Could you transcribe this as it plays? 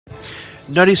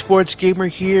Nutty Sports Gamer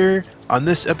here. On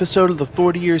this episode of the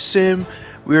 40-Year Sim,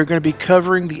 we are going to be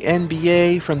covering the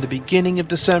NBA from the beginning of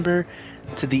December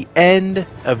to the end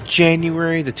of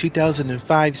January. The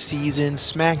 2005 season,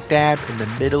 smack dab in the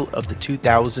middle of the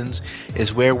 2000s,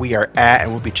 is where we are at,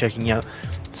 and we'll be checking out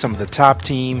some of the top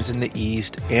teams in the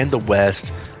East and the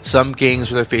West, some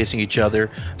games where they're facing each other,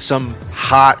 some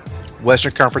hot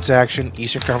Western Conference action,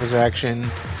 Eastern Conference action.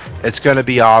 It's going to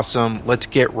be awesome. Let's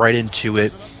get right into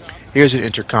it. Here's an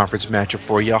interconference matchup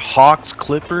for you. Hawks,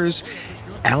 Clippers,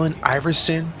 Allen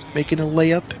Iverson making a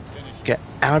layup. Got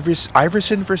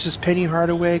Iverson versus Penny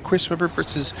Hardaway, Chris Webber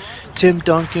versus Tim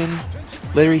Duncan,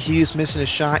 Larry Hughes missing a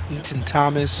shot, Eaton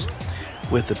Thomas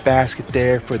with the basket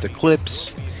there for the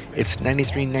Clips. It's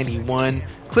 93-91.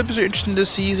 Clippers are interesting this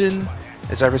season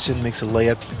as Iverson makes a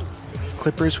layup.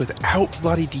 Clippers without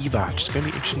Vlade Divac. It's going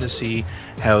to be interesting to see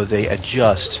how they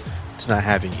adjust to not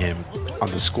having him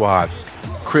on the squad.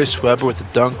 Chris Webber with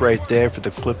the dunk right there for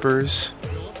the Clippers.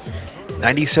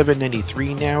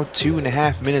 97-93 now.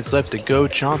 2.5 minutes left to go.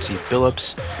 Chauncey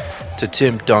Billups to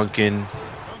Tim Duncan.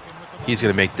 He's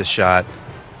going to make the shot.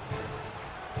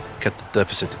 Cut the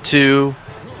deficit to 2.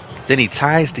 Then he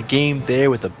ties the game there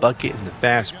with a bucket in the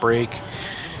fast break.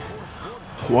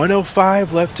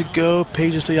 1:05 left to go.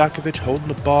 Peja Stojakovic holding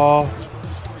the ball.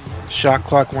 Shot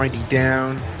clock winding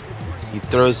down. He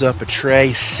throws up a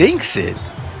tray, sinks it.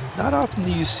 Not often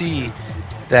do you see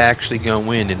that actually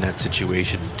go in that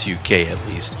situation, 2K at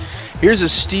least. Here's a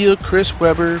steal. Chris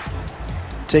Webber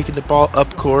taking the ball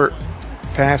up court,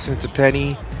 passing it to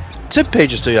Penny, to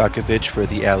Peja Stojakovic for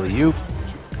the alley-oop.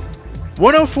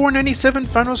 104-97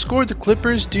 final score. The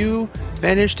Clippers do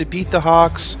manage to beat the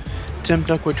Hawks. Tim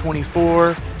Duncan with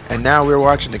 24, and now we're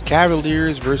watching the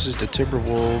Cavaliers versus the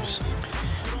Timberwolves.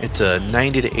 It's a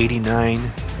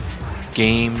 90-89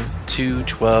 game,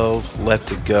 2:12 left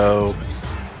to go,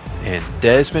 and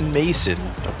Desmond Mason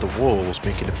of the Wolves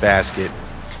making a basket.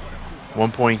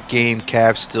 1-point game.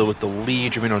 Cavs still with the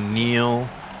lead. Jermaine O'Neal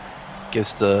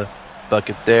gets the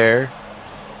bucket there,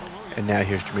 and now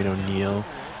here's Jermaine O'Neal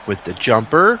with the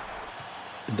jumper,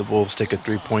 and the Wolves take a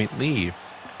 3-point lead.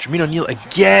 Jermaine O'Neal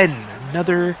again,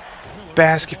 another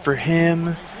basket for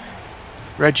him.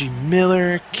 Reggie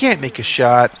Miller can't make a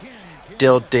shot.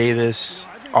 Dale Davis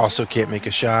also can't make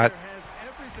a shot.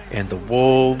 And the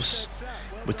Wolves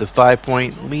with the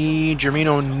 5-point lead. Jermaine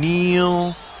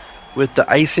O'Neal with the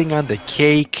icing on the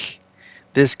cake.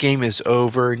 This game is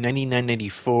over,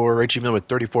 99-94. Reggie Miller with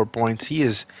 34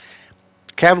 points.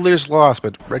 Cavaliers lost,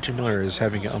 but Reggie Miller is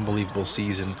having an unbelievable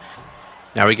season.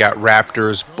 Now we got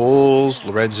Raptors, Bulls.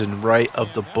 Lorenzen Wright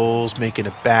of the Bulls making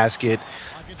a basket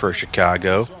for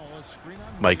Chicago.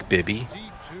 Mike Bibby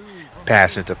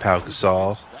passing it to Pau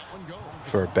Gasol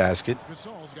for a basket.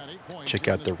 Check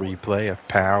out the replay of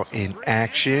Pau in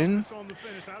action.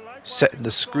 Setting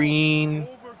the screen,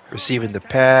 receiving the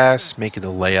pass, making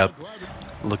the layup.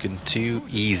 Looking too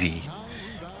easy.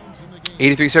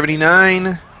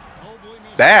 83-79.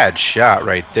 Bad shot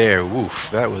right there. Woof,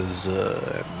 that was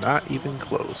not even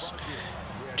close.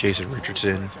 Jason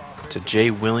Richardson to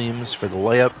Jay Williams for the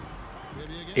layup.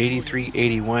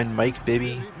 83-81. Mike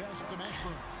Bibby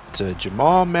to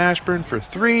Jamal Mashburn for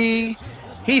 3.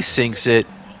 He sinks it.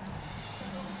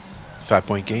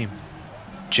 5-point game.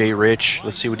 Jay Rich,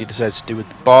 let's see what he decides to do with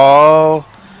the ball.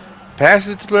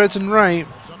 Passes it to Lorenzen Wright.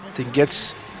 Then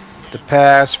gets the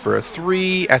pass for a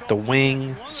 3 at the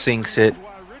wing. Sinks it.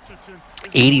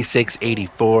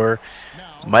 86-84.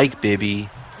 Mike Bibby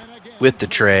with the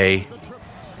tray,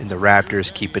 and the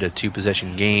Raptors keep it a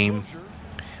 2-possession game.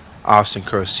 Austin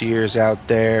Crocier's out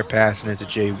there passing it to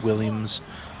Jay Williams.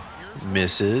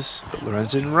 Misses. But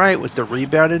Lorenzen Wright with the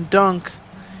rebound and dunk.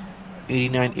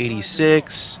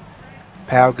 89-86.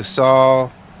 Pau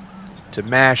Gasol to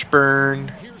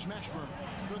Mashburn.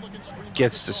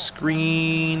 Gets the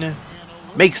screen.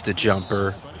 Makes the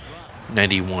jumper.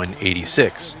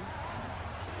 91-86.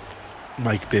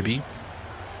 Mike Bibby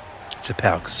to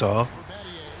Pau Gasol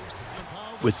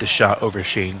with the shot over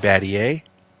Shane Battier.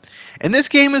 And this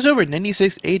game is over,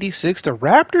 96-86. The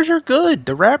Raptors are good.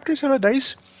 The Raptors have a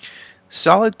nice,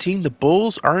 solid team. The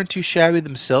Bulls aren't too shabby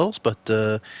themselves, but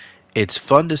it's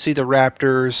fun to see the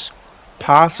Raptors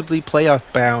possibly playoff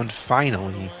bound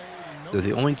finally. They're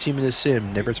the only team in the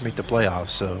sim never to make the playoffs,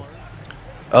 so...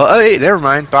 Oh, hey, never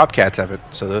mind. Bobcats haven't,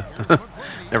 so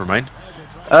never mind.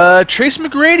 Trace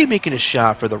McGrady making a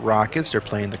shot for the Rockets. They're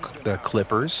playing the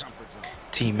Clippers.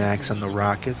 T-Max on the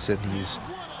Rockets, and he's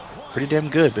pretty damn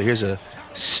good. But here's a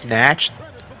snatch.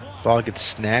 Ball gets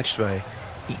snatched by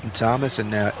Eaton Thomas,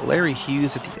 and now Larry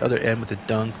Hughes at the other end with a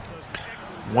dunk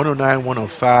 109,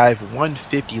 105,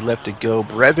 150 left to go.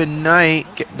 Brevin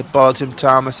Knight getting the ball. Tim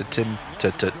Thomas to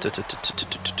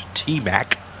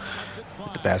T-Mac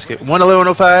with the basket. 111,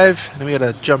 105. Then we got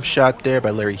a jump shot there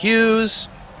by Larry Hughes.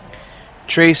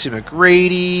 Tracy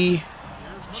McGrady.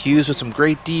 Hughes with some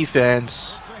great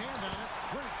defense.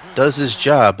 Does his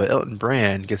job, but Elton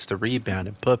Brand gets the rebound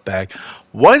and put back.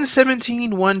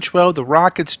 117, 112. The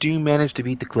Rockets do manage to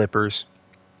beat the Clippers.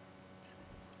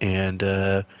 And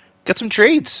got some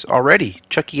trades already.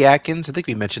 Chucky Atkins, I think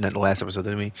we mentioned that in the last episode,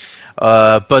 didn't we?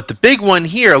 But the big one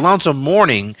here, Alonzo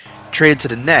Mourning traded to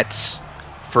the Nets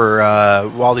for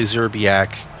Wally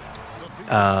Zerbiak.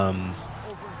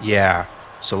 Yeah.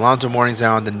 So Alonzo Mourning's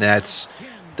now on the Nets.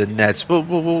 The Nets,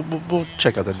 we'll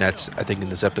check out the Nets, I think, in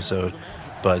this episode.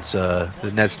 But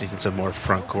the Nets needed some more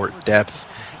front court depth.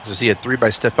 So see a 3 by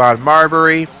Stephon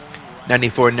Marbury,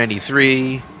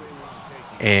 94-93,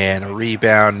 and a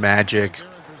rebound, Magic.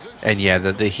 And yeah,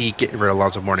 the Heat getting rid of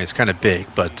Alonzo Mourning is kind of big,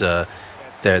 but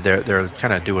they're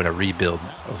kind of doing a rebuild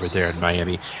over there in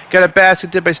Miami. Got a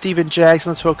basket there by Steven Jackson.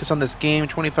 Let's focus on this game.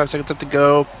 25 seconds left to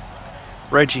go.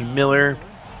 Reggie Miller,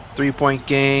 3-point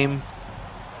game.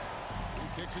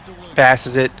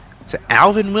 Passes it to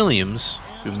Alvin Williams,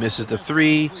 who misses the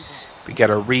 3. We got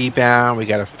a rebound. We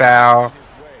got a foul.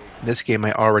 This game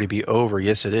might already be over.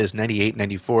 Yes, it is.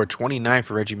 98-94. 29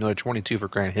 for Reggie Miller. 22 for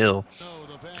Grant Hill.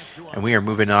 And we are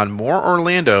moving on. More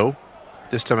Orlando.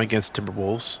 This time against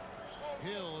Timberwolves.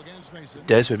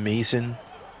 Desmond Mason,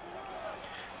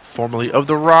 formerly of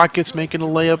the Rockets, making a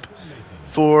layup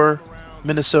for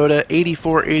Minnesota.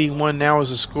 84-81 now is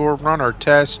the score. Run our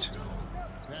test.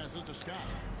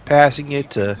 Passing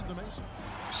it to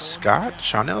Scott?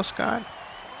 Chanel Scott?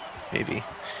 Maybe.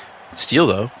 Steal,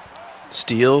 though.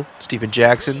 Steal. Steven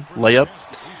Jackson. Layup.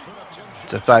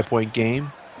 It's a 5-point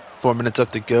game. 4 minutes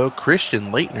up to go.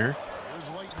 Christian Laettner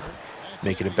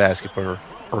making a basket for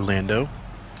Orlando.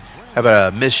 How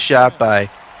about a missed shot by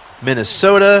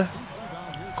Minnesota?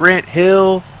 Grant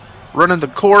Hill running the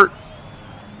court.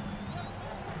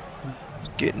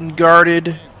 Getting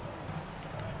guarded.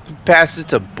 Passes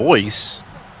to Boyce.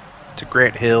 To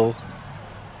Grant Hill.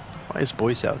 Why is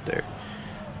Boyce out there?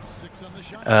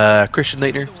 Christian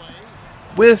Laettner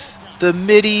with the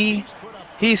midi.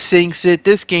 He sinks it.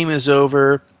 This game is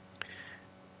over.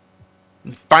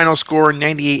 Final score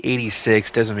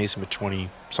 98-86. Desmond Mason with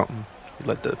 20-something. He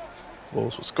led the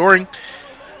Wolves with scoring.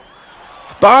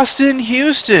 Boston,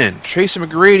 Houston. Tracy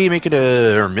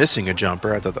McGrady missing a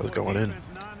jumper. I thought that was going in.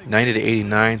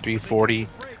 90-89. 3:40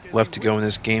 left to go in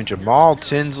this game. Jamal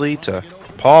Tinsley to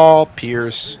Paul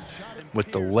Pierce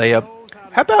with the layup.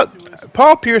 How about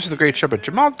Paul Pierce with a great shot, but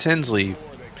Jamal Tinsley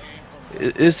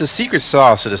is the secret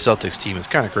sauce of the Celtics team. It's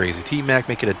kind of crazy. T-Mac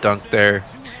making a dunk there.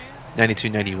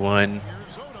 92-91.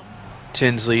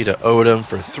 Tinsley to Odom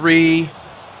for 3.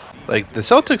 Like, the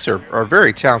Celtics are a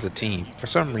very talented team. For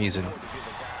some reason,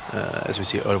 as we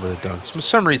see Odom with a dunk. For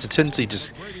some reason, Tinsley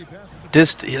just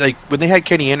like, when they had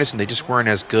Kenny Anderson, they just weren't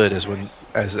as good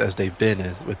as they've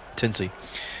been with Tinsley.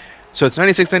 So it's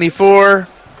 96-94.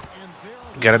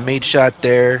 Got a made shot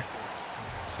there.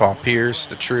 Paul Pierce,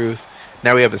 the truth.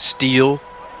 Now we have a steal.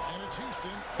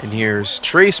 And here's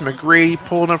Trace McGrady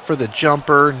pulling up for the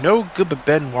jumper. No good, but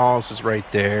Ben Wallace is right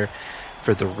there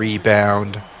for the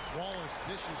rebound.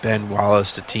 Ben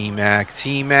Wallace to T-Mac.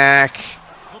 T-Mac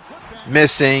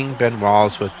missing. Ben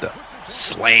Wallace with the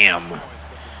slam.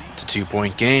 It's a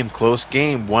 2-point game. Close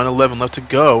game. 1:11 left to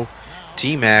go.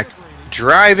 T-Mac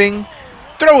driving.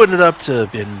 Throwing it up to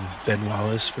Ben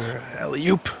Wallace for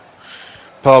alley-oop.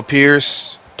 Paul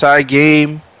Pierce. Tie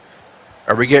game.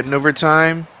 Are we getting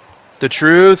overtime? The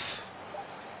truth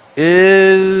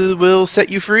will set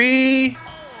you free.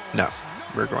 No,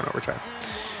 we're going overtime.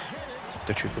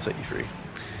 The truth will set you free.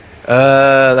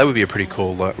 That would be a pretty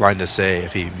cool line to say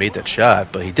if he made that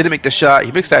shot, but he didn't make the shot.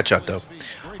 He missed that shot, though.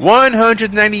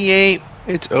 198.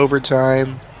 It's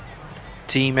overtime.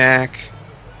 T-Mac.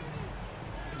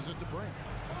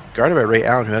 Guarded by Ray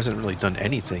Allen, who hasn't really done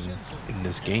anything in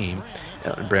this game.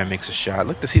 Elton Brand makes a shot. I'd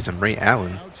like to see some Ray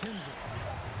Allen.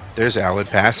 There's Allen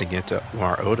passing it to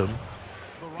Lamar Odom,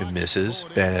 who misses.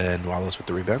 Ben Wallace with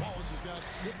the rebound.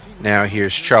 Now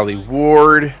here's Charlie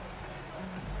Ward.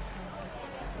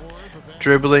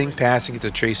 Dribbling, passing it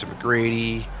to Tracy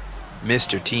McGrady.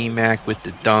 Mr. T-Mac with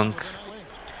the dunk.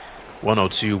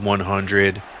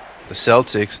 102-100. The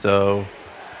Celtics, though,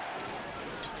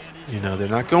 you know, they're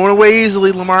not going away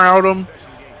easily. Lamar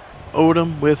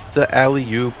Odom with the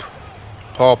alley-oop.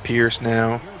 Paul Pierce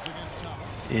now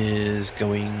is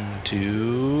going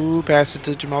to pass it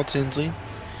to Jamal Tinsley.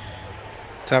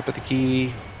 Top of the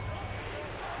key.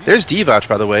 There's Divac,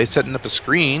 by the way, setting up a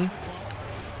screen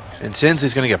And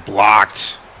Tinsley's going to get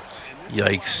blocked.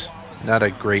 Yikes. Not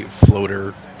a great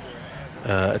floater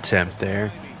attempt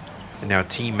there. And now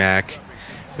T-Mac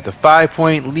with a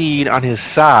 5-point lead on his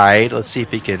side. Let's see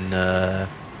if he can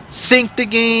sink the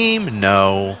game.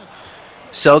 No.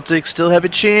 Celtics still have a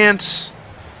chance.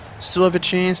 Still have a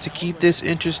chance to keep this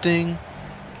interesting.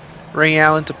 Ray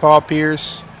Allen to Paul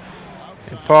Pierce.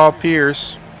 And Paul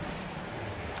Pierce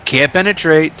can't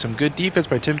penetrate. Some good defense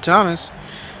by Tim Thomas.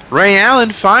 Ray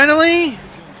Allen finally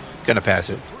gonna pass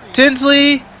it.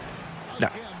 Tinsley. No.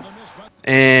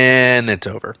 And it's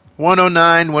over.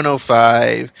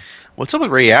 109-105. What's up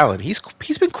with Ray Allen? He's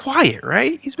been quiet,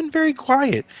 right? He's been very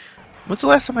quiet. When's the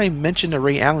last time I mentioned a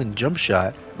Ray Allen jump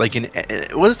shot? Like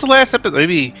what's the last episode?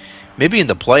 Maybe in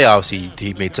the playoffs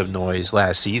he made some noise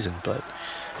last season, but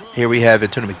here we have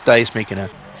Antonio McDyess making a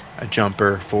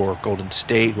jumper for Golden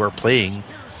State, who are playing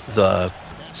the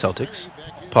Celtics.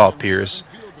 Paul Pierce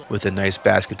with a nice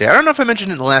basket there. I don't know if I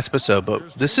mentioned it in the last episode,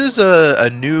 but this is a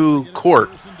new court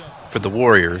for the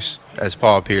Warriors as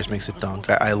Paul Pierce makes a dunk.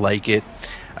 I like it.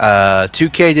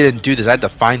 2K didn't do this. I had to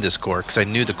find this court because I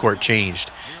knew the court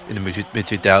changed in the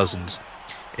mid-2000s.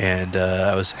 And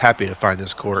I was happy to find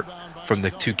this court from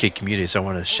the 2K community, so I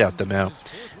want to shout them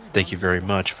out. Thank you very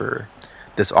much for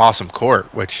this awesome court,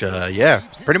 which, yeah,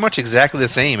 pretty much exactly the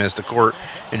same as the court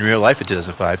in real life in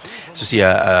 2005. So see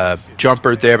a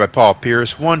jumper there by Paul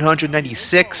Pierce,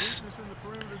 196.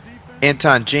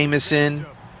 Anton Jamison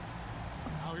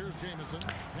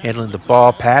handling the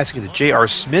ball, passing it to J.R.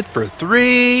 Smith for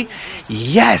 3.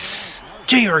 Yes!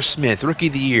 J.R. Smith, Rookie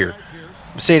of the Year.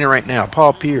 I'm saying it right now.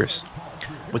 Paul Pierce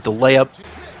with the layup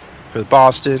for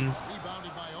Boston.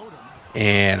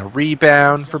 And a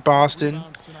rebound for Boston.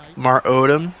 Lamar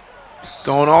Odom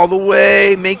going all the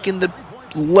way, making the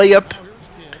layup.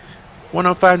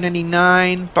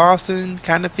 105-99. Boston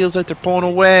kind of feels like they're pulling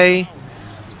away.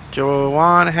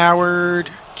 Juwan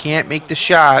Howard can't make the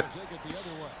shot.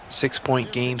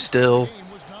 6-point game still.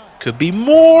 Could be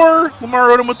more. Lamar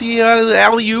Odom with the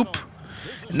alley-oop.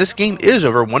 And this game is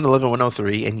over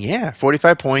 111-103. And yeah,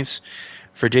 45 points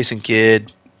for Jason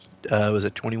Kidd. Was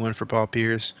it 21 for Paul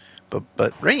Pierce?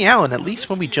 But Ray Allen, at least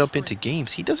when we jump into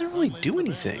games, he doesn't really do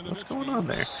anything. What's going on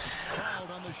there?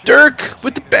 Dirk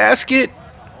with the basket.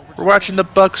 We're watching the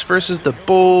Bucks versus the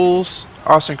Bulls.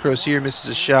 Austin Crozier misses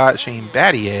a shot. Shane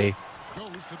Battier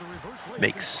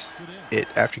makes it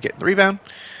after getting the rebound.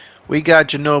 We got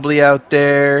Ginobili out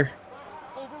there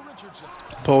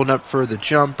pulling up for the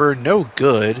jumper. No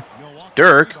good.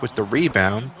 Dirk with the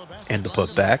rebound and the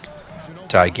putback.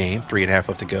 Tie game. 3.5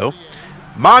 left to go.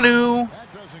 Manu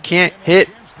can't hit.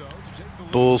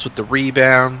 Bulls with the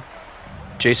rebound.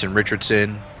 Jason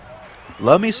Richardson.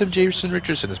 Love me some Jason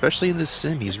Richardson, especially in this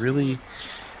sim. He's really,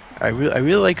 I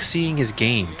really like seeing his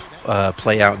game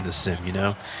play out in the sim. You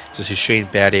know, just see Shane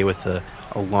Battier with a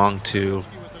long 2,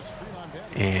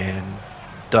 and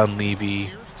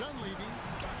Dunleavy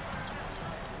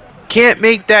can't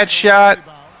make that shot,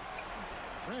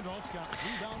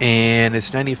 and it's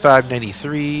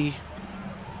 95-93.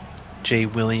 Jay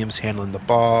Williams handling the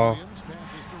ball.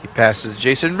 He passes to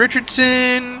Jason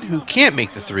Richardson, who can't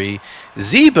make the 3.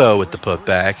 Zebo with the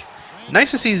putback.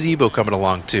 Nice to see Zebo coming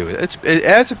along too. It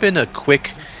hasn't been a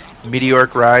quick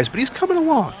meteoric rise, but he's coming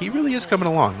along. He really is coming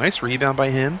along. Nice rebound by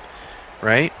him,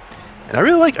 right? And I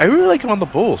really like him on the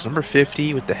Bulls. Number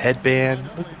 50 with the headband.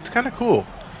 Look, it's kind of cool.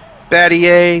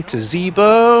 Battier to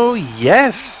Zebo.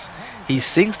 Yes, he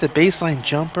sinks the baseline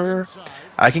jumper.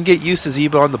 I can get used to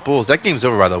Zebo on the Bulls. That game's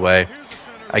over, by the way.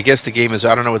 I guess the game is,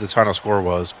 I don't know what the final score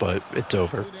was, but it's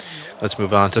over. Let's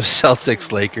move on to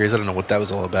Celtics Lakers. I don't know what that was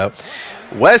all about.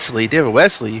 David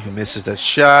Wesley, who misses that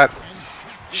shot.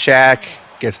 Shaq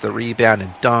gets the rebound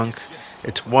and dunk.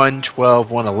 It's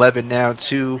 112-111 now.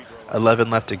 2:11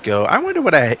 left to go. I wonder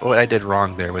what I did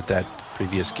wrong there with that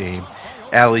previous game.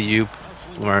 Alley-oop,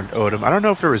 Lamar Odom. I don't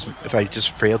know if I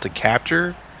just failed to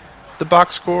capture the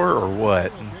box score or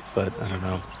what, but I don't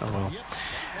know. Oh well.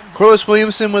 Corliss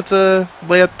Williamson with the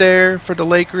layup there for the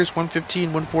Lakers.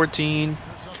 115-114.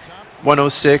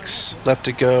 106 left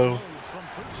to go.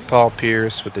 Paul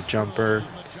Pierce with the jumper.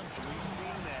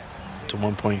 It's a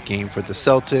 1-point game for the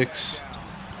Celtics.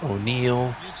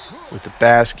 O'Neal with the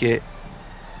basket.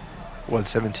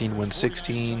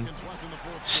 117-116.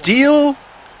 Steal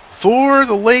for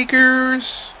the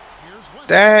Lakers.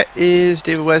 That is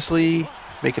David Wesley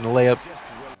making a layup.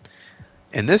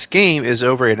 And this game is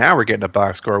over, and now we're getting a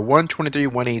box score.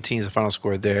 123-118 is the final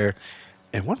score there.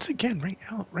 And once again,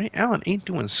 Ray Allen ain't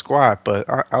doing squat, but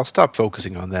I'll stop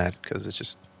focusing on that because it's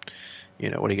just, you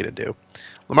know, what are you going to do?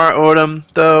 Lamar Odom,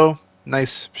 though,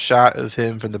 nice shot of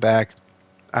him from the back.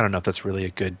 I don't know if that's really a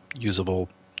good, usable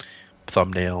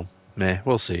thumbnail. Meh,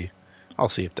 we'll see. I'll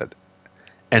see if that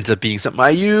ends up being something I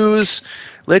use.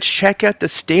 Let's check out the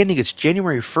standing. It's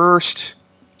January 1st.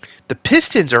 The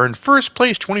Pistons are in first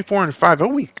place, 24-5. Oh,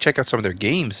 we can check out some of their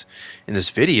games in this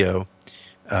video.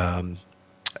 I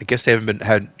guess they haven't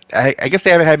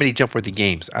had many jump-worthy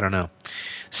games. I don't know.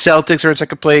 Celtics are in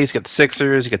second place. You got the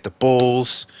Sixers. You got the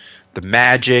Bulls, the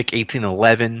Magic,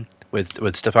 18-11 with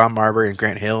Stephon Marbury and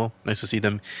Grant Hill. Nice to see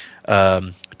them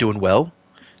doing well.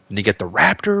 And you get the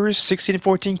Raptors,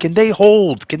 16-14. Can they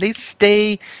hold? Can they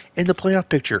stay in the playoff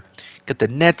picture? Got the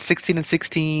Nets,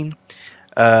 16-16.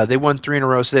 They won 3 in a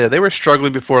row. So they were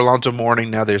struggling before Alonzo Mourning.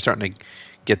 Now they're starting to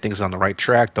get things on the right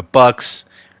track. The Bucks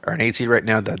are an 8 seed right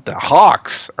now. The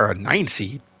Hawks are a 9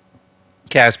 seed.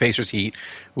 Cavs, Pacers, Heat,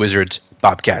 Wizards,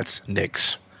 Bobcats,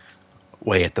 Knicks.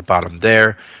 Way at the bottom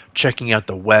there. Checking out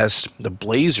the West, the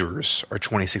Blazers are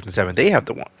 26-7. They have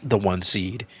the 1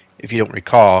 seed. If you don't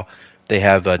recall, they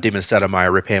have Damon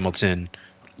Stoudemire, Rip Hamilton,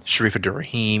 Sharif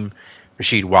Abdul-Rahim,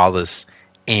 Rasheed Wallace,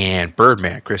 and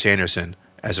Birdman, Chris Anderson,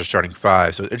 as their starting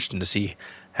 5. So it's interesting to see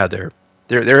how they're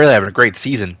really having a great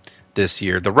season this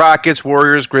year. The Rockets,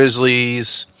 Warriors,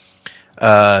 Grizzlies,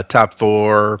 top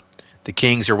 4. The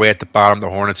Kings are way at the bottom. The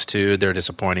Hornets too. They're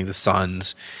disappointing. The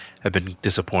Suns have been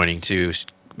disappointing too.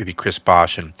 Maybe Chris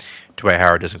Bosh and Dwight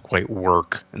Howard doesn't quite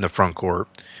work in the front court.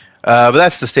 But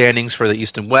that's the standings for the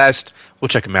East and West. We'll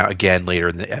check them out again later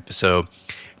in the episode.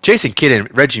 Jason Kidd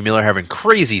and Reggie Miller having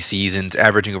crazy seasons,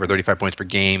 averaging over 35 points per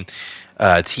game.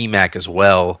 T-Mac as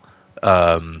well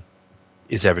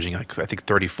is averaging, I think,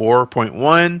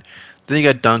 34.1. Then you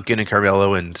got Duncan and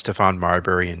Carmelo and Stephon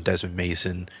Marbury and Desmond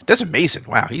Mason. Desmond Mason,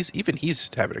 wow, he's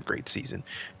having a great season.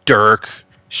 Dirk,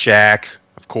 Shaq,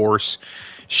 of course.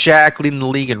 Shaq leading the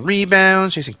league in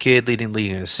rebounds. Jason Kidd leading the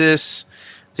league in assists.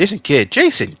 Jason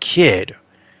Kidd.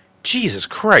 Jesus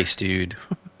Christ, dude.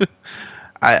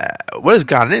 What has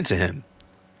gotten into him?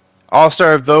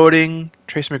 All-star voting.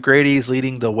 Trace McGrady is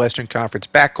leading the Western Conference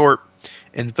backcourt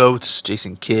in votes.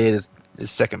 Jason Kidd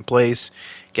is second place.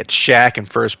 Get Shaq in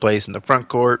first place in the front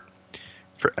court.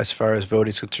 As far as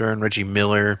voting is concerned, Reggie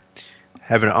Miller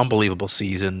having an unbelievable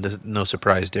season. There's no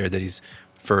surprise there that he's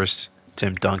first.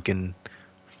 Tim Duncan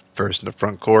first in the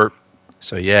front court.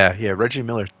 So yeah, Reggie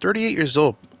Miller, 38 years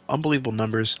old. Unbelievable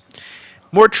numbers.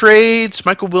 More trades.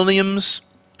 Michael Williams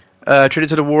traded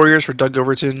to the Warriors for Doug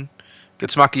Overton.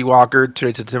 Smokey Walker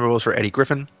traded to the Timberwolves for Eddie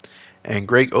Griffin. And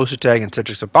Greg Ostertag and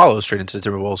Cedric Ceballos traded to the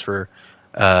Timberwolves for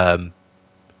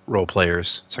role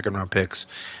players, second-round picks.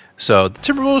 So the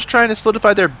Timberwolves trying to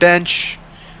solidify their bench.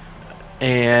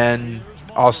 And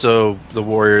also the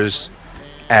Warriors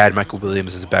add Michael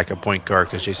Williams as a backup point guard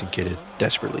because Jason Kidd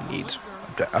desperately needs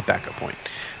a backup point.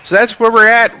 So that's where we're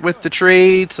at with the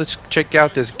trades. Let's check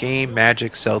out this game.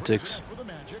 Magic, Celtics.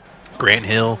 Grant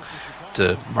Hill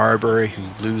to Marbury, who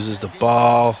loses the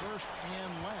ball.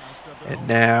 And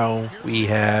now we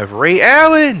have Ray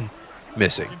Allen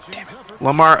missing. Damn it.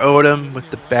 Lamar Odom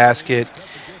with the basket.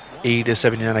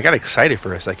 80-79. I got excited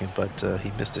for a second, but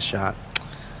he missed a shot.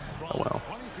 Oh well.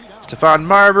 Stephon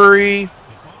Marbury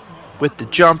with the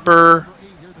jumper.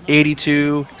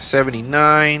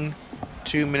 82-79.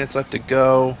 2 minutes left to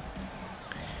go.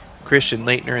 Christian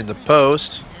Laettner in the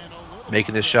post,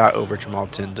 making the shot over Jamal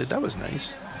Tinsley. That was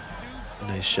nice.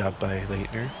 Nice shot by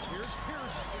Laettner.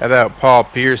 How about Paul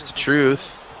Pierce, the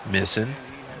truth, missing.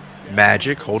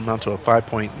 Magic holding on to a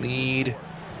 5-point lead.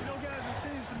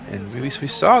 And we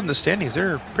saw in the standings,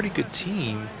 they're a pretty good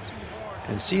team.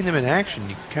 And seeing them in action,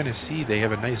 you can kind of see they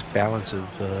have a nice balance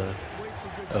of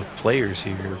players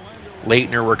here.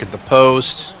 Laettner working the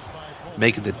post,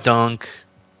 making the dunk.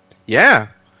 Yeah,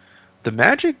 the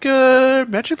Magic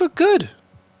look good.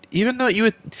 Even though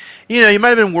you might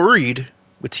have been worried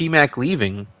with T-Mac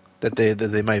leaving that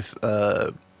they might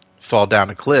fall down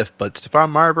a cliff, but Stephon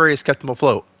Marbury has kept them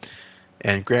afloat.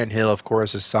 And Grant Hill, of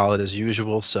course, is solid as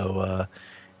usual. So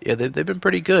yeah, they've been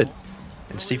pretty good.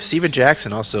 And Steven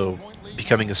Jackson also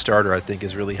becoming a starter, I think,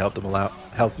 has really helped them out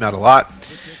a lot.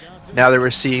 Now that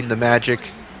we're seeing the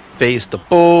Magic face the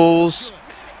Bulls,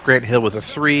 Grant Hill with a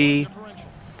 3.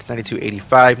 It's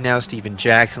 92-85 now. Steven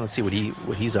Jackson, let's see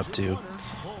what he's up to.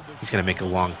 He's going to make a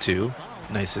long 2.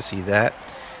 Nice to see that.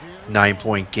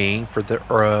 9-point gain for the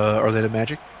Orlando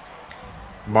Magic.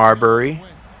 Marbury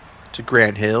to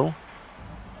Grant Hill.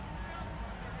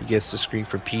 He gets the screen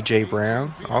for P.J.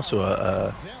 Brown.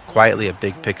 Also quietly a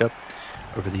big pickup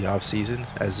over the offseason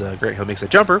as Grant Hill makes a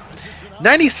jumper.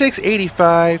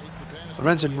 96-85.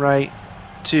 Lorenzen Wright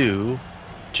to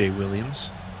Jay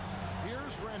Williams.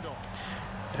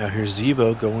 Now here's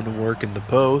Zebo going to work in the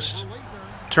post.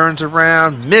 Turns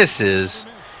around, misses.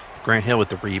 Grant Hill with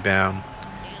the rebound.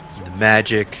 The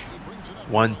Magic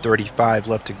 1:35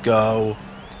 left to go.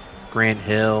 Grant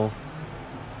Hill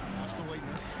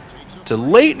to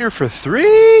Leitner for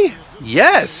 3.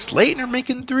 Yes, Leitner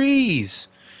making threes.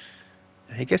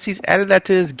 I guess he's added that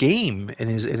to his game in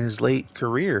his late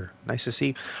career. Nice to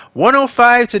see.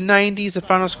 105-90 is the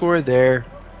final score there.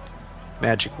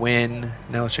 Magic win.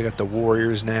 Now let's check out the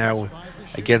Warriors now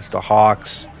against the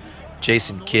Hawks.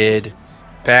 Jason Kidd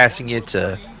passing it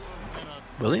to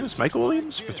Williams, Michael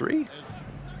Williams for 3.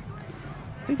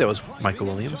 I think that was Michael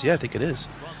Williams. Yeah, I think it is.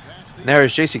 Now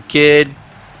there's Jason Kidd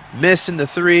missing the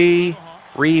 3.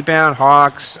 Rebound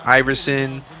Hawks.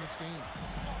 Iverson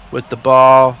with the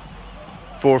ball.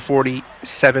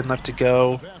 4:47 left to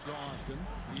go.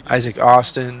 Isaac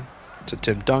Austin to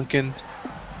Tim Duncan.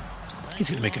 He's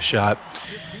going to make a shot.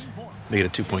 Make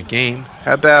it a 2-point game.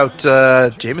 How about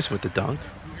Jamison with the dunk?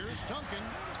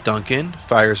 Duncan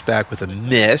fires back with a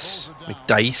miss.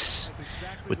 McDyess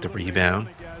with the rebound.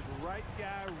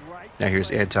 Now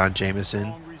here's Anton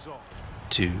Jamison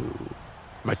to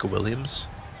Michael Williams.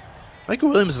 Michael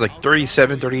Williams is like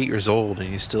 37, 38 years old, and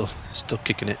he's still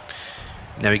kicking it.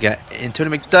 Now we got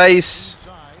Antonio McDyess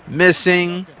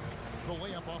missing.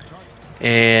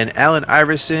 And Allen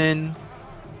Iverson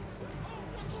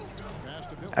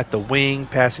at the wing,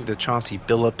 passing to Chauncey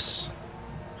Billups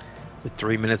with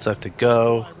 3 minutes left to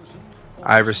go.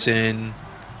 Iverson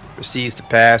receives the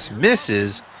pass,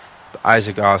 misses, but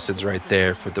Isaac Austin's right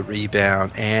there for the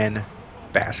rebound and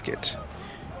basket.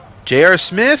 J.R.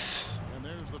 Smith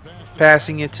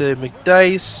passing it to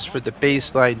McDyess for the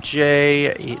baseline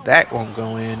J. That won't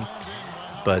go in,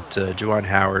 but Juwan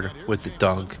Howard with the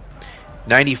dunk.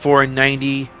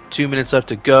 94-90, 2 minutes left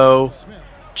to go.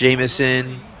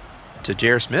 Jamison to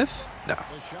J.R. Smith? No,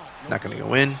 not going to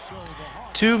go in.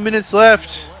 2 minutes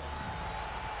left.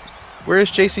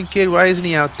 Where's Jason Kidd? Why isn't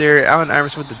he out there? Allen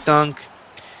Iverson with the dunk.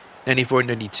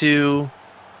 94-92.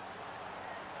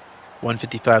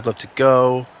 1:55 left to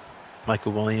go.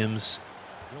 Michael Williams.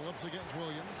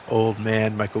 Old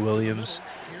man Michael Williams.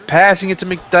 Passing it to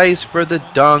McDyess for the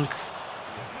dunk.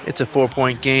 It's a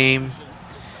 4-point game.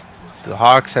 Do the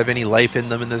Hawks have any life in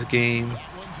them in this game?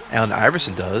 Allen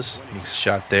Iverson does. Makes a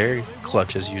shot there.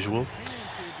 Clutch as usual.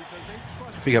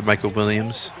 We got Michael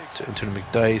Williams to Antonio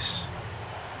McDyess.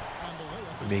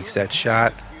 Makes that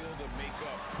shot.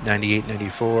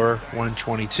 98-94.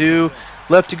 1:22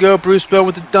 left to go. Bruce Bell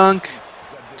with the dunk.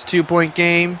 It's a 2-point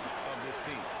game.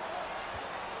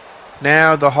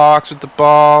 Now the Hawks with the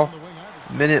ball.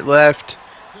 Minute left.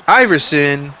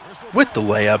 Iverson with the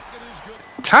layup.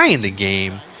 Tying the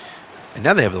game. And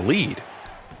now they have the lead.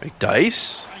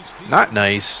 McDyess. Not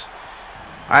nice.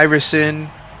 Iverson.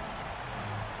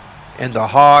 And the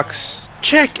Hawks.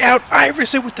 Check out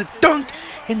Iverson with the dunk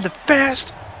in the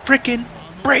fast freaking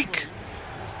break.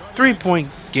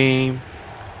 3-point game.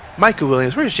 Michael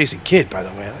Williams. Where's Jason Kidd, by the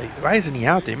way? Like, why isn't he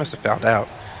out there? He must have fouled out.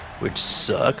 Which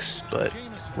sucks, but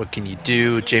what can you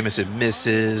do? Jamison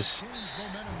misses.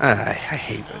 I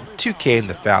hate 2K in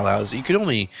the foul outs. You could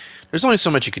only... There's only so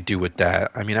much you could do with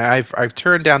that. I mean, I've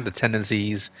turned down the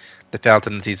tendencies, the foul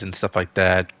tendencies and stuff like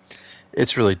that.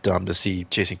 It's really dumb to see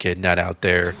Jason Kidd not out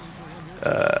there.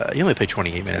 He only played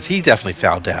 28 minutes. He definitely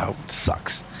fouled out. It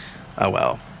sucks. Oh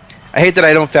well. I hate that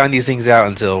I don't find these things out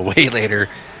until way later,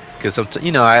 because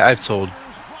you know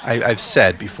I've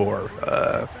said before.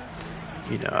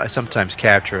 You know, I sometimes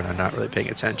capture and I'm not really paying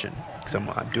attention because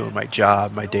I'm doing my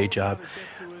job, my day job.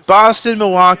 Boston,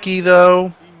 Milwaukee,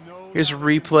 though. Here's a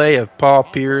replay of Paul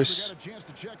Pierce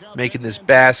making this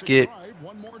basket.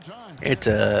 It's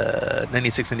a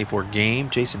 96-94 game.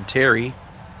 Jason Terry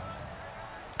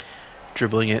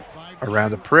dribbling it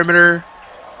around the perimeter.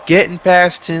 Getting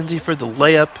past Tinsley for the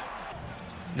layup.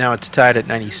 Now it's tied at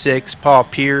 96. Paul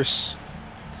Pierce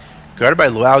guarded by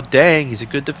Luol Deng. He's a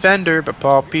good defender, but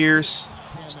Paul Pierce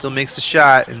still makes the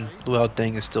shot, and Luol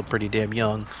Deng is still pretty damn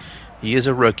young. He is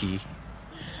a rookie.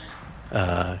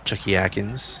 Chucky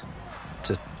Atkins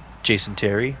to Jason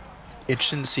Terry.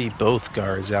 Interesting to see both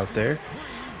guards out there.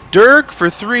 Dirk for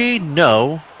 3,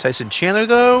 no. Tyson Chandler,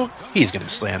 though, he's going to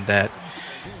slam that.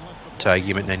 Tie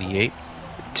game at 98.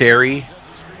 Terry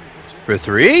for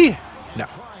 3? No.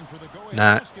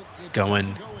 Not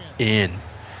going in.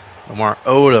 Lamar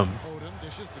Odom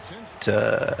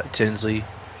to Tinsley.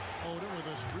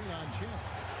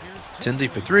 Tinsley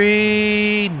for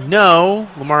 3. No.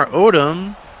 Lamar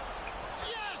Odom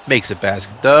makes a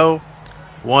basket, though.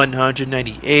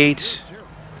 198.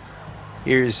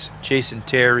 Here's Jason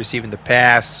Terry receiving the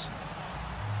pass.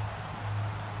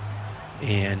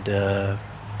 And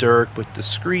Dirk with the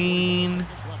screen.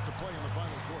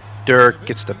 Dirk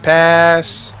gets the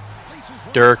pass.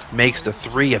 Dirk makes the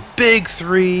 3. A big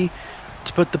 3.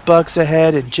 to put the Bucks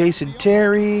ahead, and Jason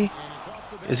Terry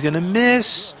is going to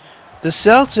miss. The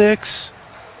Celtics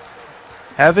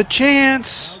have a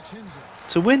chance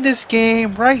to win this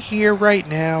game right here, right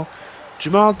now.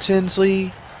 Jamal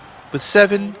Tinsley with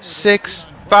 7, 6,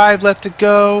 5 left to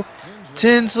go.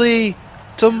 Tinsley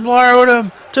to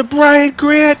Odom to Brian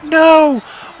Grant. No!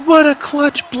 What a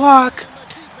clutch block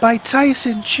by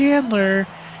Tyson Chandler.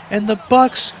 And the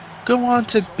Bucks go on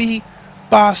to beat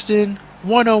Boston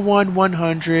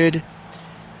 101-100.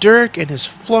 Dirk and his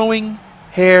flowing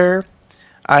hair.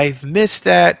 I've missed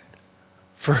that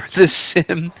for the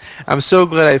sim. I'm so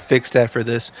glad I fixed that for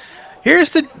this.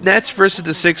 Here's the Nets versus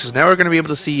the Sixers. Now we're going to be able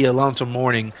to see Alonzo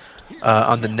Mourning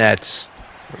on the Nets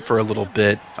for a little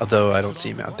bit, although I don't see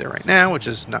him out there right now, which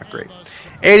is not great.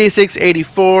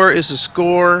 86-84 is the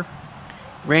score.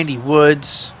 Randy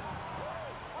Woods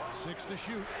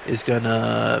is going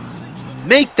to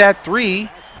make that 3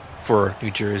 for New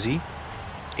Jersey.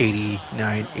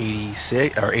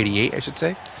 89-86, or 88, I should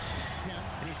say.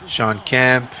 Sean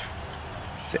Kemp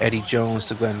to Eddie Jones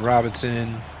to Glenn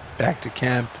Robinson. Back to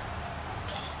Kemp.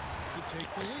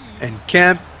 And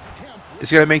Kemp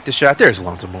is going to make the shot. There's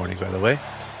Alonzo Mourning, by the way.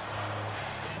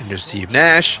 And there's Steve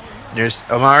Nash. And there's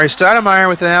Amari Stoudemire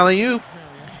with an alley-oop.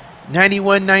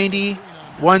 91-90.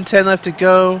 110 left to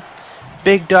go.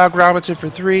 Big Dog Robinson for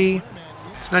 3.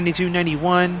 It's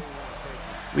 92-91.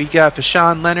 We got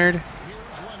Fashawn Leonard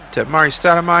to Amari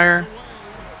Stoudemire.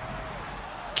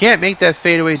 Can't make that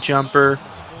fadeaway jumper.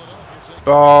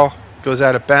 Ball goes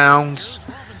out of bounds.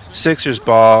 Sixers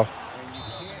ball.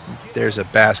 There's a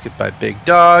basket by Big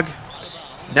Dog.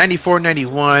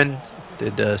 94-91.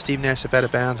 Did Steve Nash step out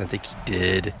of bounds? I think he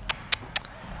did.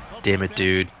 Damn it,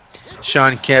 dude.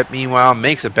 Sean Kemp, meanwhile,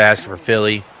 makes a basket for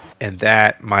Philly. And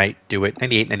that might do it.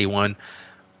 98-91.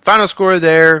 Final score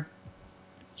there.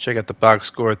 Check out the box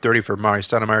score. 30 for Amari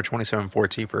Stoudemire.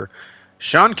 27-14 for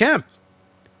Sean Kemp.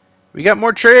 We got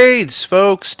more trades,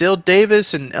 folks. Still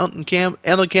Davis and Elton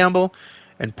Campbell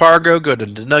and Pargo go to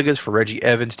the Nuggets for Reggie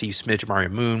Evans, Steve Smith, Mario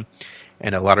Moon,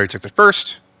 and a lottery took the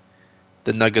first.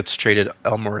 The Nuggets traded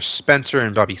Elmore Spencer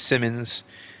and Bobby Simmons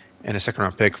and a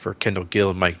second-round pick for Kendall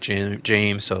Gill and Mike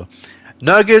James. So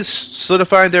Nuggets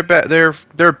solidifying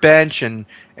their bench and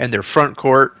their front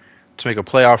court to make a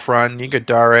playoff run.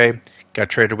 Iguodala got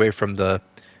traded away from the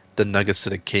Nuggets to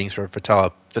the Kings for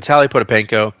Vitaly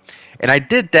Potapenko. And I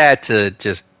did that to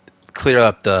just clear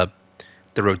up the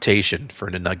rotation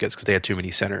for the Nuggets because they had too many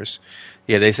centers.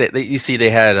 Yeah, they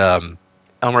had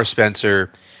Elmer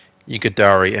Spencer,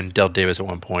 Iguodala, and Del Davis at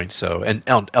one point. So and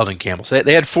Eldon Campbell. So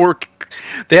they had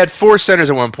four centers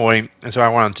at one point, and so I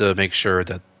wanted to make sure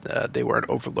that they weren't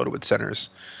overloaded with centers.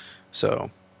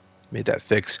 So made that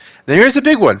fix. Then here's a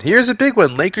big one.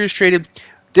 Lakers traded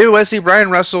David Wesley, Brian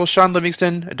Russell, Sean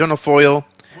Livingston, Adonal Foyle.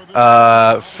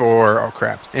 For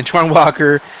Antoine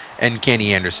Walker and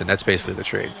Kenny Anderson. That's basically the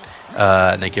trade.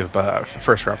 And they give a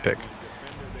first-round pick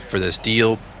for this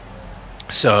deal.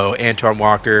 So Antoine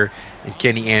Walker and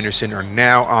Kenny Anderson are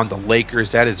now on the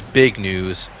Lakers. That is big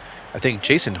news. I think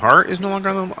Jason Hart is no longer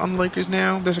on the Lakers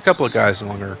now. There's a couple of guys no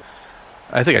longer.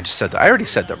 I think I just said that. I already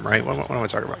said them, right? What am I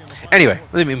talking about? Anyway,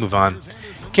 let me move on.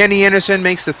 Kenny Anderson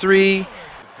makes the 3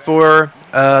 for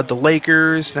the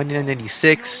Lakers.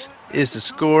 99-96. Is the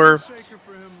score.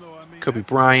 Kobe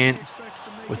Bryant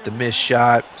with the missed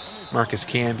shot. Marcus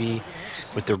Camby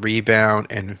with the rebound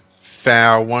and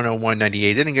foul.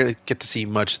 101-98. Didn't get to see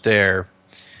much there.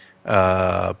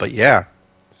 But yeah.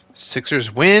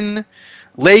 Sixers win.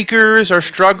 Lakers are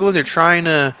struggling. They're trying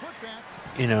to,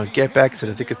 get back to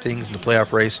the thick of things in the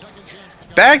playoff race.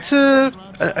 Back to,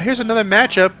 here's another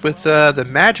matchup with the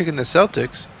Magic and the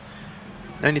Celtics.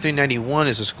 93-91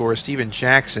 is the score. Steven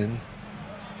Jackson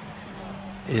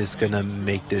is going to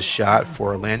make this shot for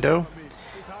Orlando.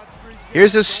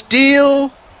 Here's a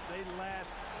steal.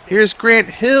 Here's Grant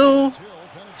Hill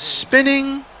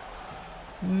spinning,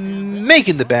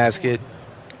 making the basket.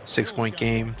 6-point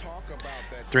game.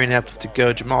 3.5 left to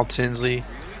go. Jamal Tinsley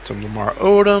to Lamar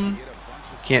Odom.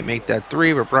 Can't make that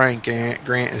 3, but Brian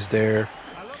Grant is there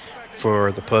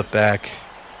for the putback.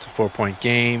 It's a 4-point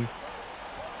game.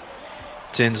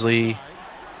 Tinsley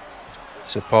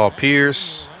to Paul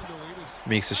Pierce.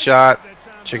 Makes a shot.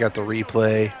 Check out the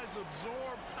replay.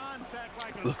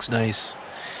 Looks nice.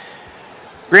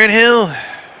 Grant Hill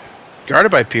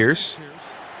guarded by Pierce.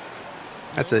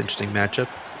 That's an interesting matchup.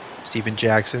 Steven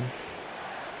Jackson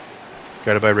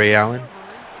guarded by Ray Allen.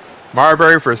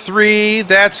 Marbury for 3.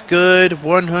 That's good.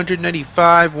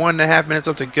 195. 1.5 minutes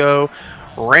left to go.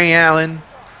 Ray Allen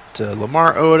to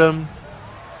Lamar Odom.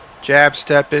 Jab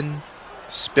stepping.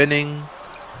 Spinning.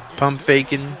 Pump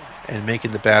faking. And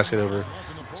making the basket over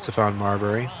Stephon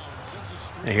Marbury.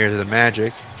 And here's the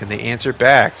Magic. Can they answer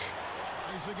back?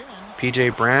 P.J.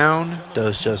 Brown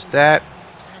does just that.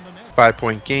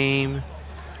 5-point game.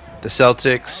 The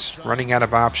Celtics running out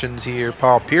of options here.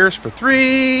 Paul Pierce for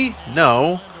 3.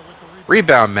 No.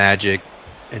 Rebound Magic.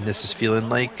 And this is feeling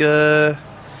like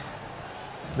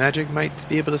Magic might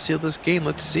be able to seal this game.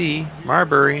 Let's see.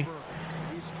 Marbury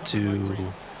to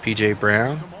P.J.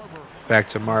 Brown. Back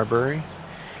to Marbury.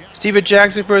 Steven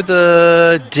Jackson for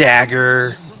the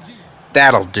dagger.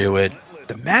 That'll do it.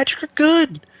 The Magic are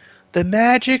good. The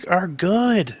Magic are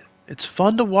good. It's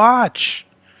fun to watch.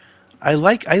 I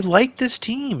like this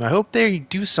team. I hope they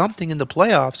do something in the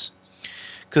playoffs.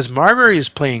 Because Marbury is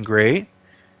playing great.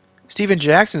 Steven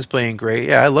Jackson's playing great.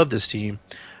 Yeah, I love this team.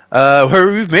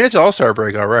 We've made it to All-Star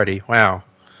break already. Wow.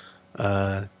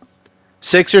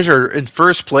 Sixers are in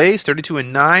first place,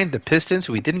 32-9. The Pistons,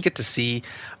 who we didn't get to see,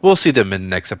 we'll see them in the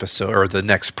next episode, or the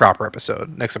next proper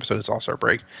episode. Next episode is All-Star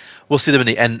break. We'll see them in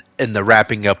the end, in the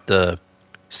wrapping up the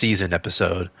season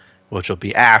episode, which will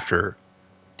be after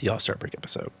the All-Star break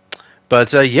episode.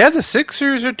 But yeah, the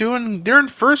Sixers are they're in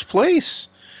first place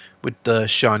with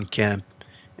Sean Kemp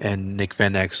and Nick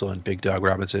Van Exel and Big Dog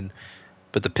Robinson.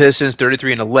 But the Pistons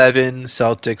 33-11,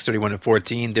 Celtics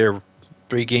 31-14. They're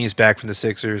 3 games back from the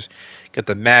Sixers. Got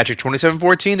the Magic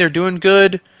 27-14. They're doing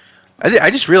good.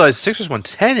 I just realized the Sixers won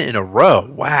 10 in a row.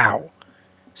 Wow.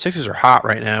 Sixers are hot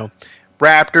right now.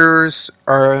 Raptors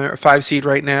are a 5 seed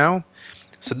right now.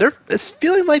 So it's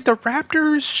feeling like the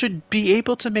Raptors should be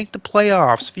able to make the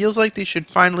playoffs. Feels like they should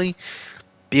finally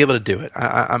be able to do it.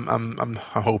 I'm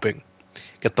hoping.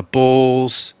 Got the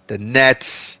Bulls, the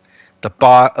Nets, the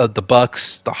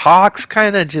Bucks, the Hawks.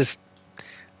 Kind of just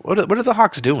what are the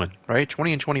Hawks doing? Right,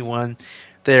 20-21.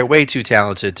 They're way too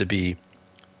talented to be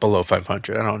below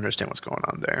 500. I don't understand what's going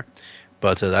on there,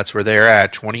 but that's where they're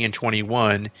at,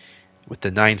 20-21 with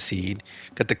the 9 seed.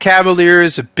 Got the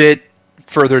Cavaliers a bit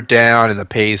further down, and the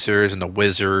Pacers and the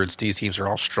Wizards. These teams are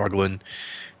all struggling.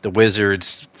 The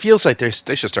Wizards feels like they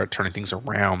should start turning things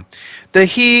around. The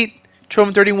Heat,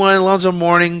 12-31. Alonzo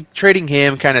Mourning, trading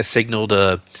him kind of signaled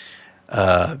a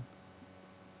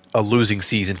losing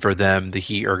season for them. The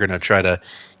Heat are going to try to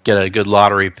get a good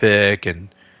lottery pick and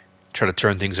try to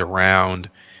turn things around.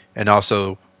 And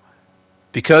also,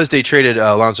 because they traded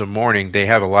Alonzo Mourning, they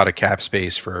have a lot of cap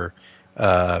space for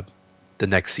the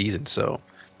next season. So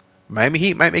Miami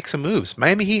Heat might make some moves.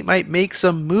 Miami Heat might make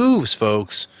some moves,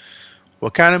 folks.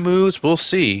 What kind of moves? We'll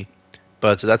see.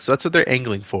 But that's what they're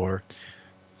angling for.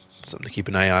 Something to keep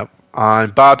an eye out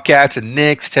on. Bobcats and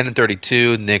Knicks,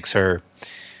 10-32. Knicks are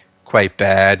quite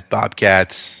bad.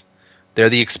 Bobcats, they're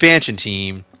the expansion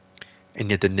team, and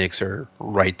yet the Knicks are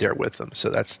right there with them. So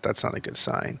that's not a good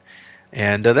sign.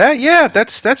 And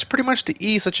that's pretty much the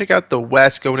East. Let's check out the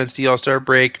West going into the All-Star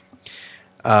break.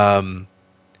 Here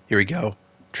we go.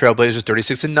 Trailblazers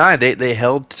 36-9. They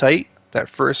held tight that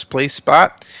first place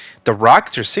spot. The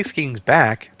Rockets are 6 games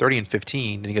back,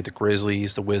 30-15. Then you get the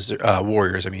Grizzlies, the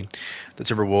Warriors. The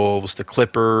Timberwolves, the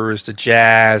Clippers, the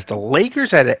Jazz, the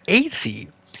Lakers at an 8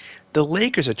 seed. The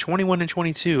Lakers at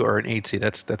 21-22 are an 8 seed.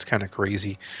 That's kind of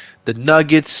crazy. The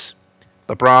Nuggets,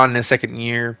 LeBron in his second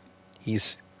year,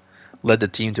 he's led the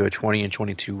team to a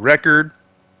 20-22 record.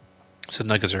 So the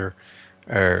Nuggets are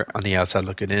on the outside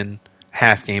looking in.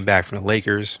 Half game back from the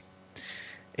Lakers.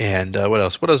 And what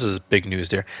else? What else is big news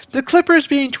there? The Clippers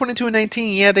being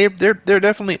 22-19. Yeah, they're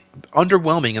definitely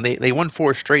underwhelming, and they won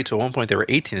 4 straight. So at one point they were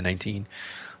 18-19.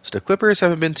 So the Clippers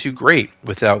haven't been too great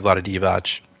without Vlade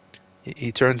Divac.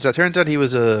 He turns out he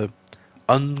was a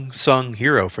unsung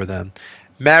hero for them.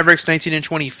 Mavericks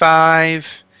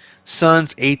 19-25.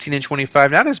 Suns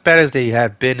 18-25. Not as bad as they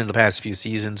have been in the past few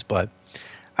seasons, but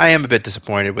I am a bit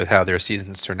disappointed with how their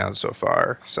seasons turned out so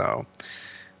far. So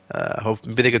hope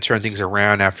maybe they could turn things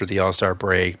around after the All-Star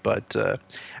break. But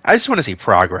I just want to see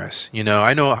progress.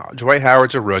 I know Dwight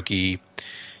Howard's a rookie.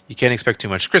 You can't expect too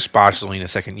much. Chris Bosh is only in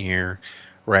his second year,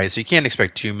 right? So you can't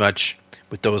expect too much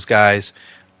with those guys.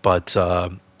 But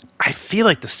I feel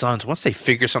like the Suns, once they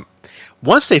figure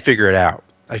it out,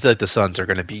 I feel like the Suns are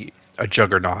going to be a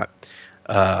juggernaut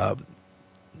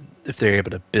if they're able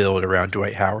to build around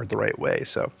Dwight Howard the right way.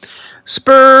 So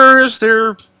Spurs,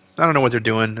 I don't know what they're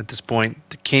doing at this point.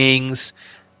 The Kings,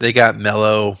 they got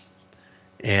Melo,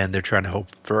 and they're trying to hope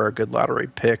for a good lottery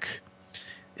pick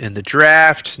in the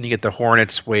draft. And you get the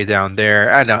Hornets way down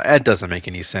there. I know, it doesn't make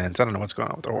any sense. I don't know what's going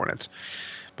on with the Hornets.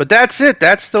 But that's it.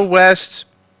 That's the West.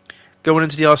 Going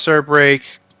into the All-Star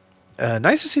break,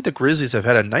 nice to see the Grizzlies have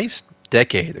had a nice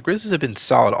decade. The Grizzlies have been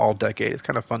solid all decade. It's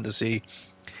kind of fun to see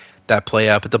that play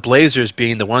out. But the Blazers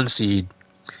being the 1 seed,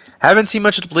 haven't seen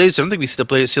much of the Blazers. I don't think we see the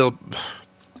Blazers.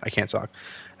 I can't talk.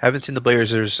 Haven't seen the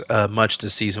Blazers much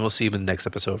this season. We'll see them in the next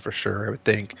episode for sure, I would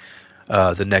think.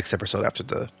 The next episode after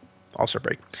the All-Star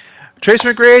break. Trace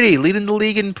McGrady leading the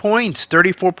league in points,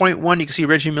 34.1. You can see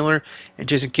Reggie Miller and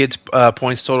Jason Kidd's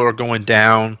points total are going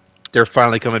down. They're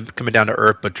finally coming down to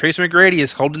earth. But Trace McGrady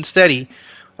is holding steady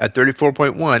at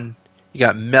 34.1. You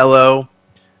got Melo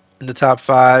in the top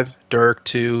 5, Dirk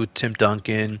 2, Tim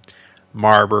Duncan,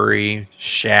 Marbury,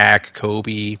 Shaq,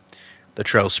 Kobe,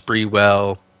 Latrell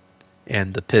Sprewell,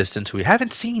 and the Pistons, who we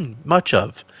haven't seen much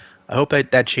of. I hope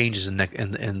that changes in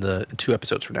the 2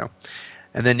 episodes from now.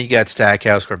 And then you got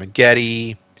Stackhouse,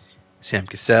 Getty, Sam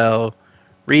Cassell.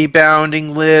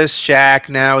 Rebounding list, Shaq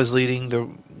now is leading the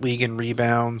league in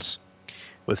rebounds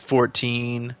with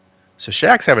 14. So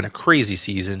Shaq's having a crazy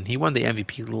season. He won the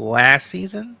MVP last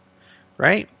season,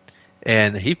 right?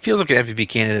 And he feels like an MVP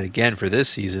candidate again for this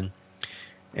season.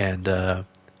 And I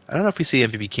don't know if we see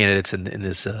MVP candidates in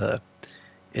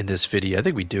this video. I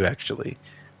think we do actually,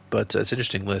 but it's an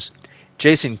interesting list.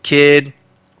 Jason Kidd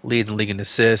leading the league in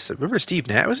assists. Remember Steve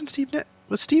Nash? Was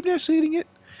Steve Nash leading it?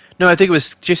 No, I think it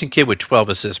was Jason Kidd with 12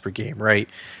 assists per game, right?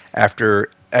 At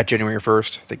January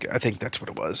 1st. I think that's what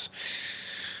it was.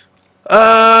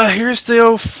 Here's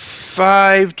the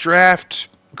 05 draft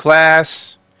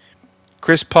class.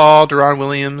 Chris Paul, Deron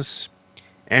Williams,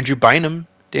 Andrew Bynum,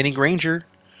 Danny Granger.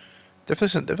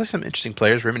 Definitely some interesting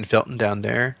players. Raymond Felton down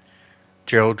there.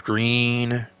 Gerald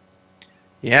Green.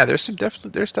 Yeah, there's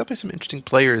definitely some interesting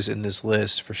players in this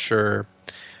list for sure.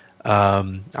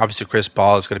 Obviously, Chris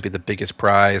Paul is going to be the biggest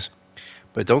prize,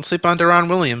 but don't sleep on Deron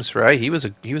Williams, right? He was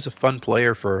a fun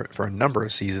player for a number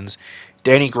of seasons.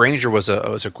 Danny Granger was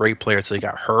a great player until he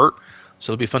got hurt,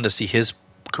 so it'll be fun to see his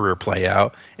career play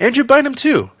out. Andrew Bynum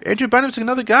too. Andrew Bynum's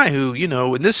another guy who,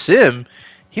 in this sim,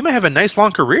 he might have a nice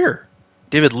long career.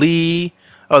 David Lee.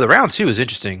 Oh, the round 2 is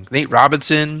interesting. Nate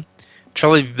Robinson,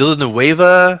 Charlie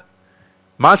Villanueva,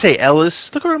 Monte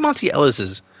Ellis. Look where Monte Ellis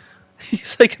is.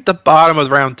 He's like at the bottom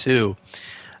of round 2.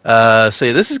 So yeah,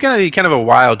 this is going to be kind of a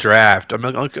wild draft. I'm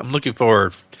looking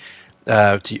forward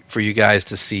for you guys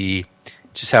to see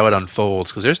just how it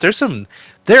unfolds, because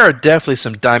there are definitely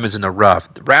some diamonds in the rough.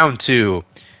 Round 2,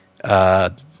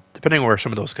 depending on where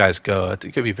some of those guys go, I think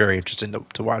it could be very interesting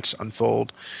to watch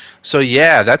unfold. So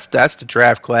yeah, that's the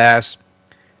draft class.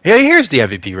 Hey, here's the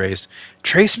MVP race.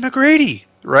 Trace McGrady,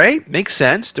 right? Makes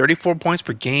sense. 34 points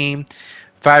per game,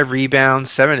 5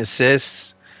 rebounds, 7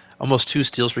 assists, almost 2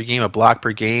 steals per game, a block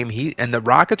per game. And the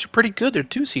Rockets are pretty good. They're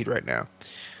 2 seed right now.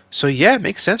 So yeah, it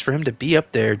makes sense for him to be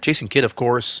up there. Jason Kidd, of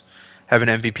course, have an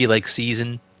MVP-like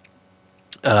season.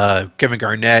 Kevin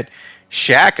Garnett,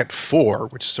 Shaq at 4,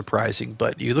 which is surprising,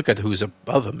 but you look at who's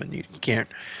above him and you can't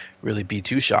really be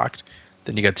too shocked.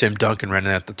 Then you got Tim Duncan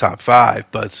running at the top 5,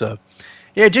 but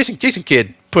yeah, Jason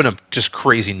Kidd putting up just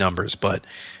crazy numbers, but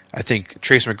I think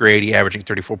Trace McGrady averaging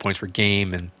 34 points per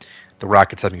game and the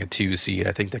Rockets having a 2 seed,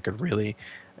 I think that could really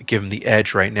give him the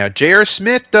edge right now. J.R.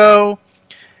 Smith, though,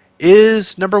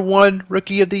 is number 1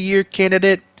 Rookie of the Year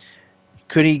candidate.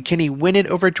 Can he win it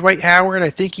over Dwight Howard? I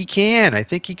think he can. I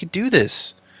think he could do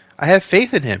this. I have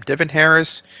faith in him. Devin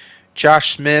Harris,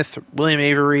 Josh Smith, William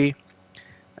Avery.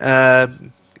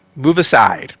 Move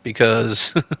aside,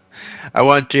 because I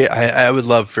would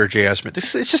love for J.R. Smith.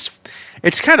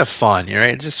 It's kind of fun,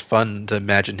 right? It's just fun to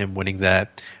imagine him winning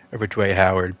that over Dwight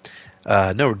Howard.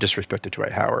 No disrespect to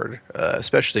Dwight Howard,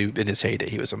 especially in his heyday.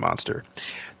 He was a monster.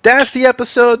 That's the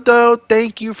episode, though.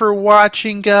 Thank you for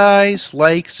watching, guys.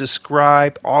 Like,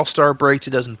 subscribe. All-Star Break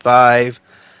 2005.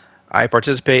 I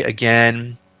participate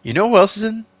again. You know who else is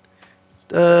in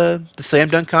the Slam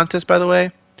Dunk contest, by the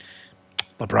way?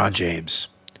 LeBron James.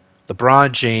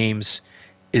 LeBron James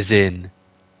is in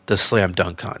the Slam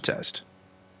Dunk contest.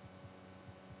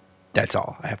 That's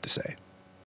all I have to say.